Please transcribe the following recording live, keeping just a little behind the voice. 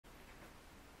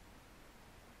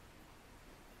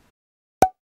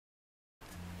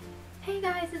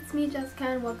guys, it's me Jessica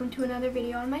and welcome to another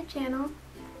video on my channel.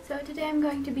 So today I'm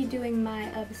going to be doing my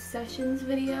obsessions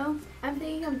video. I'm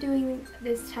thinking of doing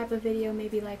this type of video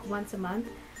maybe like once a month.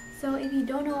 So if you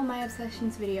don't know what my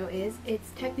obsessions video is, it's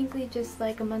technically just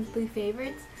like a monthly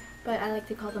favorites, but I like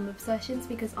to call them obsessions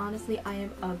because honestly I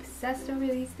am obsessed over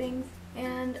these things.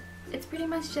 And it's pretty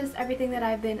much just everything that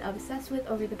I've been obsessed with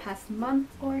over the past month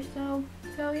or so.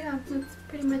 So yeah, that's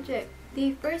pretty much it.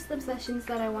 The first obsessions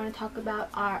that I want to talk about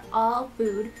are all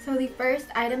food. So the first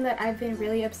item that I've been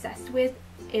really obsessed with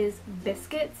is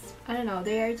biscuits. I don't know,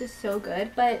 they are just so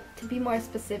good. But to be more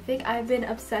specific, I've been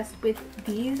obsessed with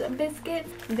these biscuits.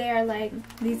 They are like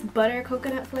these butter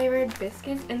coconut flavored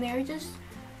biscuits and they're just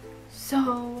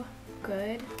so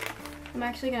good. I'm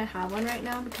actually gonna have one right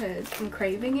now because I'm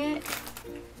craving it.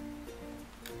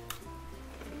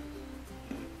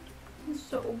 It's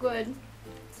so good.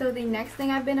 So the next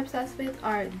thing I've been obsessed with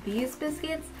are these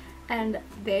biscuits, and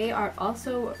they are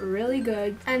also really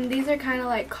good. And these are kind of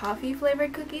like coffee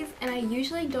flavored cookies, and I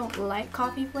usually don't like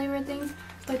coffee flavored things,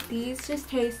 but these just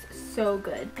taste so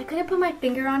good. I couldn't put my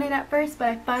finger on it at first, but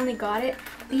I finally got it.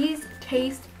 These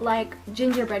taste like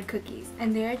gingerbread cookies,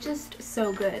 and they're just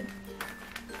so good.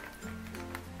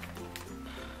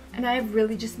 And I've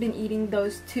really just been eating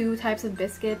those two types of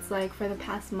biscuits like for the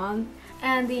past month.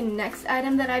 And the next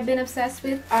item that I've been obsessed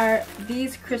with are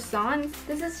these croissants.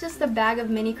 This is just a bag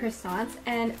of mini croissants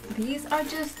and these are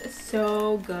just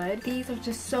so good. These are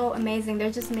just so amazing. They're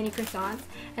just mini croissants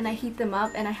and I heat them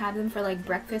up and I have them for like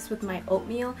breakfast with my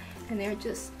oatmeal and they're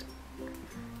just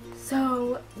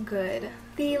so good.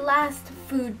 The last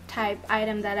food type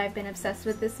item that I've been obsessed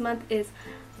with this month is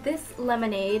this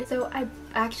lemonade. So I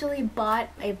actually bought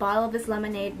a bottle of this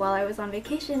lemonade while I was on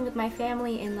vacation with my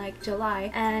family in like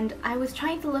July, and I was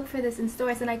trying to look for this in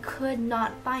stores and I could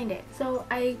not find it. So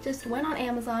I just went on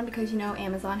Amazon because you know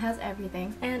Amazon has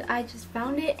everything, and I just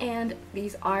found it, and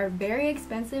these are very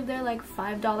expensive. They're like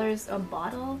 $5 a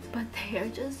bottle, but they are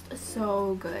just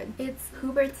so good. It's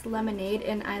Hubert's lemonade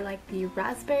and I like the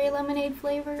raspberry lemonade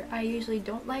flavor. I usually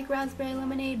don't like raspberry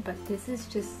lemonade, but this is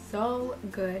just so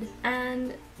good.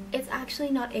 And it's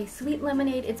actually not a sweet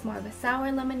lemonade, it's more of a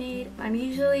sour lemonade. I'm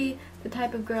usually the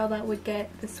type of girl that would get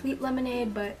the sweet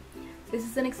lemonade, but this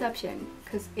is an exception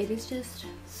because it is just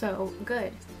so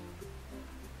good.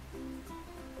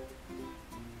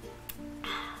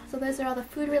 So those are all the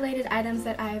food related items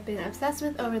that I have been obsessed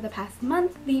with over the past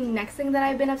month. The next thing that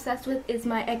I've been obsessed with is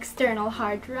my external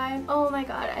hard drive. Oh my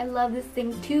god, I love this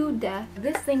thing to death.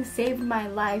 This thing saved my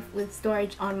life with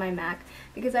storage on my Mac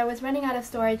because I was running out of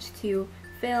storage to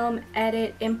film,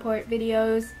 edit, import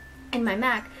videos in my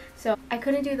Mac. So I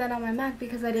couldn't do that on my Mac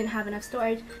because I didn't have enough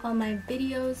storage. All my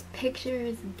videos,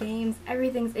 pictures, games,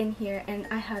 everything's in here and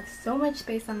I have so much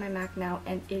space on my Mac now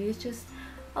and it is just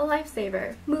a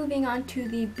lifesaver. Moving on to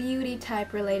the beauty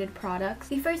type related products.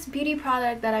 The first beauty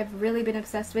product that I've really been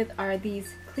obsessed with are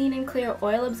these clean and clear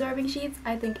oil absorbing sheets.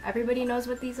 I think everybody knows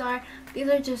what these are. These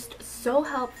are just so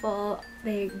helpful.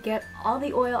 They get all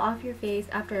the oil off your face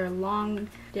after a long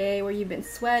day where you've been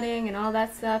sweating and all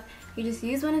that stuff. You just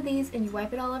use one of these and you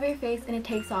wipe it all over your face and it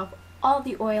takes off all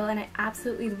the oil and I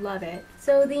absolutely love it.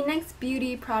 So the next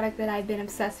beauty product that I've been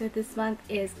obsessed with this month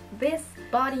is this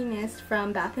body mist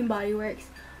from Bath & Body Works.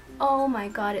 Oh my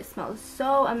god, it smells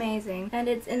so amazing, and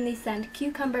it's in the scent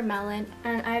Cucumber Melon,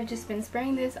 and I've just been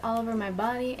spraying this all over my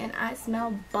body and I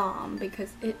smell bomb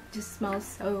because it just smells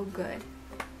so good.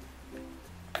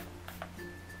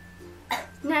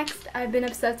 Next, I've been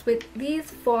obsessed with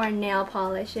these 4 nail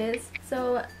polishes.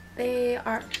 So they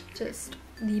are just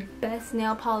the best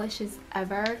nail polishes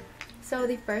ever. So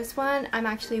the first one I'm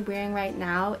actually wearing right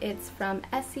now, it's from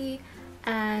Essie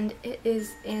and it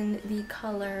is in the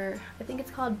color, I think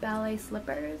it's called Ballet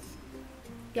Slippers.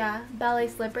 Yeah, Ballet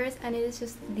Slippers, and it is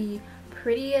just the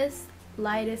prettiest,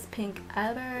 lightest pink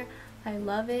ever. I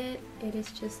love it. It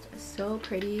is just so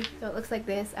pretty. So it looks like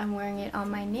this. I'm wearing it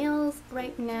on my nails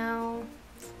right now.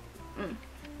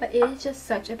 But it is just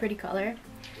such a pretty color.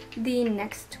 The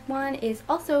next one is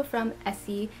also from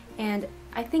Essie, and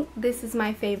I think this is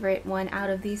my favorite one out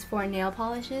of these 4 nail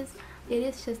polishes. It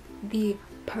is just the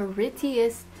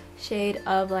prettiest shade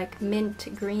of like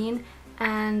mint green,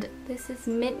 and this is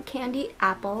Mint Candy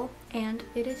Apple, and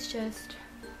it is just,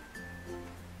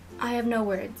 I have no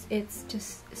words. It's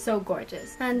just so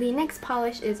gorgeous. And the next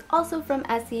polish is also from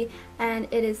Essie, and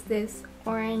it is this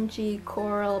orangey,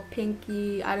 coral,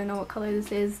 pinky, I don't know what color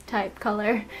this is, type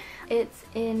color. It's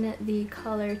in the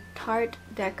color Tarte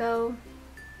Deco.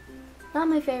 Not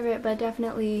my favorite, but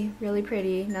definitely really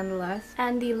pretty nonetheless.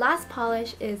 And the last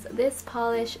polish is this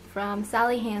polish from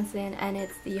Sally Hansen, and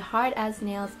it's the Hard as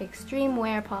Nails Extreme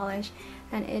Wear Polish,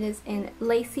 and it is in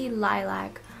Lacy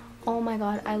Lilac. Oh my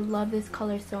god, I love this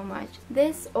color so much.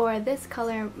 This or this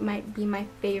color might be my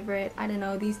favorite. I don't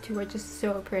know, these two are just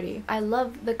so pretty. I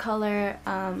love the color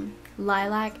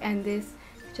lilac, and this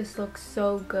just looks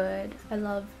so good. I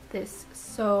love this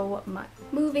so much.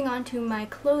 Moving on to my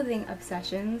clothing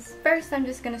obsessions. First, I'm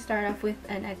just gonna start off with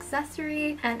an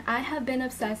accessory, and I have been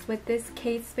obsessed with this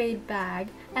Kate Spade bag,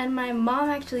 and my mom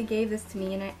actually gave this to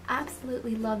me, and I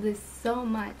absolutely love this so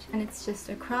much. And it's just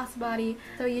a crossbody,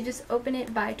 so you just open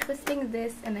it by twisting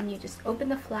this, and then you just open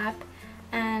the flap,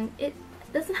 and it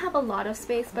doesn't have a lot of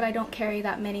space, but I don't carry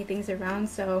that many things around,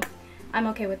 so I'm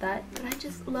okay with that. But I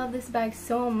just love this bag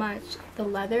so much. The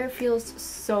leather feels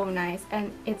so nice,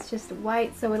 and it's just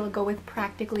white, so it'll go with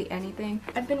practically anything.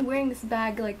 I've been wearing this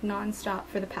bag like non-stop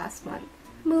for the past month.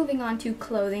 Moving on to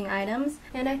clothing items,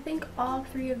 and I think all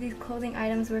three of these clothing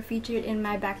items were featured in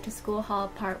my back to school haul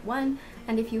part 1,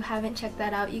 and if you haven't checked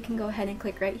that out, you can go ahead and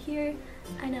click right here.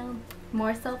 I know,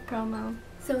 more self-promo.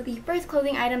 So the first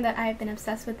clothing item that I've been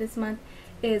obsessed with this month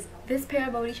is this pair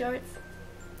of booty shorts.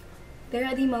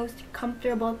 They're the most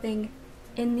comfortable thing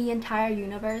in the entire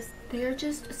universe. They're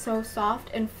just so soft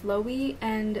and flowy,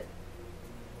 and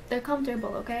they're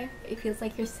comfortable, okay? It feels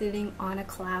like you're sitting on a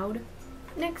cloud.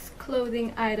 Next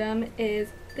clothing item is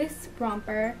this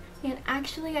romper, and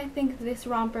actually I think this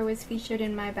romper was featured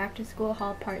in my back to school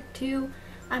haul part 2.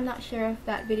 I'm not sure if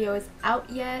that video is out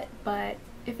yet, but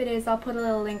if it is, I'll put a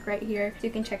little link right here so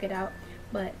you can check it out.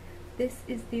 But this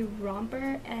is the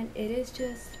romper, and it is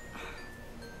just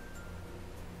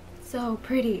so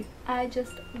pretty. I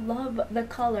just love the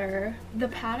color. The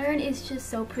pattern is just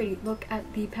so pretty. Look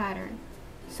at the pattern.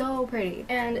 So pretty.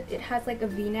 And it has like a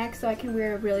v-neck, so I can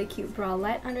wear a really cute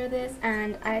bralette under this.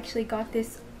 And I actually got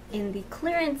this in the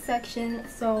clearance section,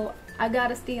 so I got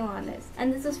a steal on this.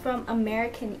 And this is from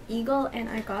American Eagle, and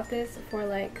I got this for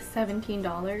like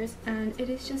 $17. And it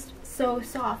is just so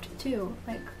soft too.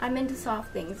 Like, I'm into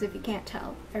soft things, if you can't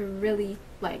tell. I really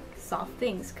like soft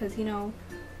things because, you know,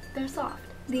 they're soft.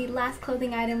 The last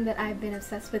clothing item that I've been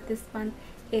obsessed with this month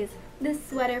is this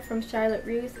sweater from Charlotte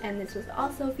Russe, and this was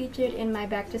also featured in my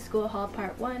back to school haul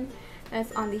part 1. And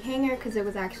it's on the hanger because it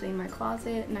was actually in my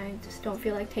closet, and I just don't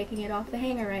feel like taking it off the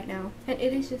hanger right now. And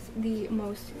it is just the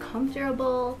most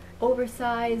comfortable,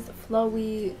 oversized,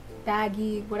 flowy,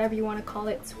 baggy, whatever you want to call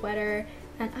it, sweater.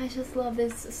 And I just love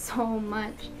this so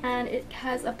much. And it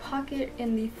has a pocket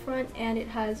in the front, and it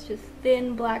has just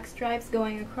thin black stripes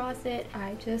going across it.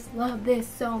 I just love this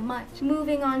so much.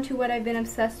 Moving on to what I've been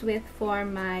obsessed with for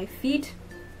my feet.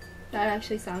 That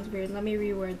actually sounds weird. Let me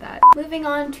reword that. Moving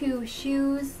on to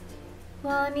shoes.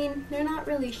 Well, I mean, they're not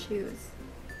really shoes.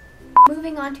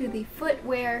 Moving on to the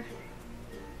footwear.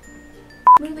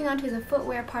 Moving on to the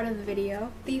footwear part of the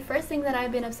video. The first thing that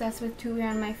I've been obsessed with to wear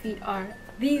on my feet are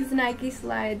these Nike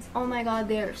slides. Oh my god,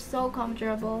 they are so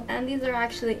comfortable. And these are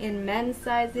actually in men's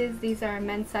sizes. These are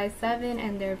men's size 7,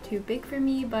 and they're too big for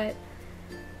me, but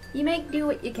you make do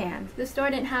what you can. The store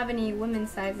didn't have any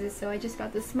women's sizes, so I just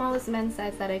got the smallest men's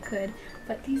size that I could.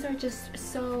 But these are just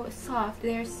so soft.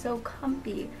 They are so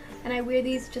comfy. And I wear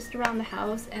these just around the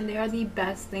house, and they are the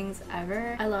best things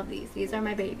ever. I love these. These are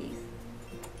my babies.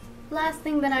 Last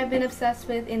thing that I've been obsessed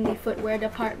with in the footwear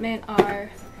department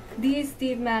are these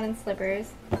Steve Madden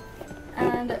slippers.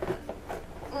 And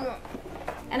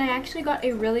I actually got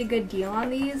a really good deal on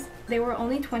these. They were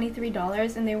only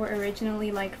 $23, and they were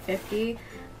originally like $50,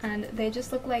 and they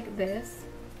just look like this.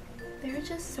 They're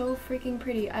just so freaking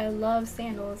pretty. I love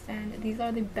sandals, and these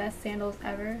are the best sandals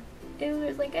ever. Ew,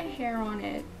 there's like a hair on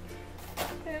it.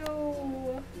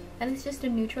 Ew. And it's just a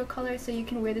neutral color, so you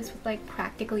can wear this with like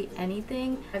practically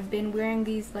anything. I've been wearing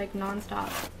these like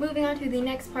non-stop. Moving on to the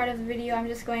next part of the video, I'm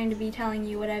just going to be telling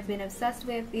you what I've been obsessed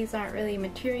with. These aren't really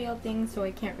material things, so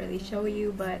I can't really show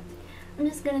you, but I'm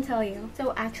just gonna tell you.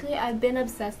 So actually, I've been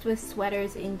obsessed with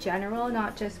sweaters in general,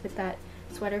 not just with that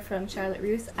sweater from Charlotte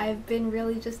Russe. I've been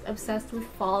really just obsessed with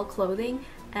fall clothing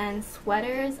and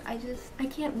sweaters. I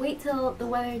can't wait till the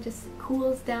weather just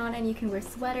cools down and you can wear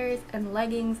sweaters and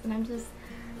leggings, and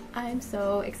I'm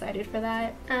so excited for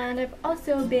that. And I've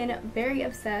also been very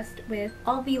obsessed with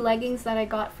all the leggings that I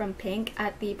got from Pink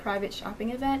at the private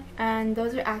shopping event, and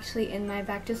those are actually in my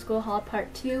back to school haul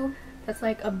part 2. That's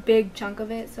like a big chunk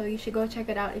of it, so you should go check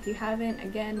it out if you haven't.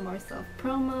 Again, more self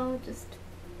promo, just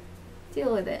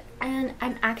deal with it. And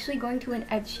I'm actually going to an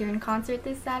Ed Sheeran concert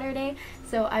this Saturday,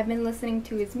 so I've been listening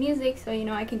to his music so you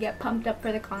know I can get pumped up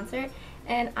for the concert.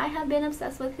 And I have been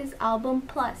obsessed with his album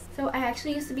Plus. So I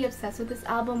actually used to be obsessed with this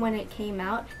album when it came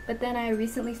out, but then I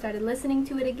recently started listening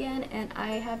to it again and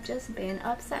I have just been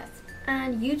obsessed.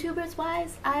 And YouTubers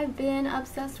wise, I've been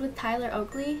obsessed with Tyler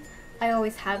Oakley. I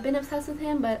always have been obsessed with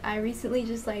him, but I recently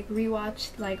just like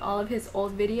rewatched like all of his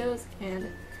old videos, and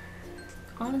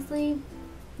honestly,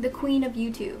 the queen of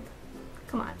YouTube.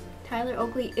 Come on, Tyler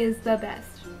Oakley is the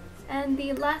best. And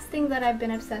the last thing that I've been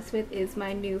obsessed with is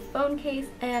my new phone case.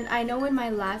 And I know in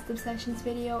my last obsessions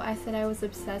video I said I was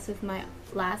obsessed with my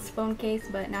last phone case,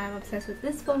 but now I'm obsessed with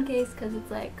this phone case because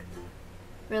it's like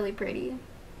really pretty.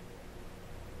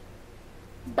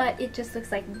 But it just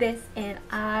looks like this, and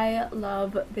I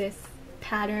love this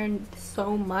pattern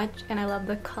so much, and I love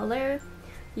the color.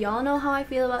 Y'all know how I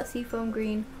feel about seafoam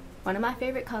green, one of my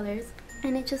favorite colors,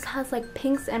 and it just has like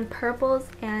pinks and purples,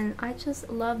 and I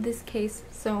just love this case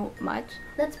so much.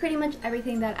 That's pretty much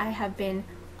everything that I have been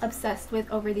obsessed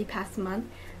with over the past month,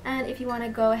 and if you want to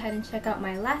go ahead and check out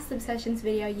my last obsessions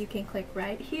video, you can click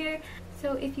right here.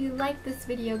 So if you like this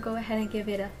video, go ahead and give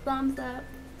it a thumbs up.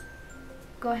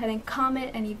 Go ahead and comment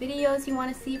any videos you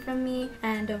want to see from me,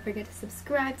 and don't forget to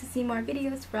subscribe to see more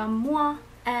videos from moi.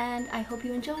 And I hope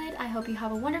you enjoyed. I hope you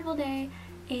have a wonderful day,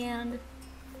 and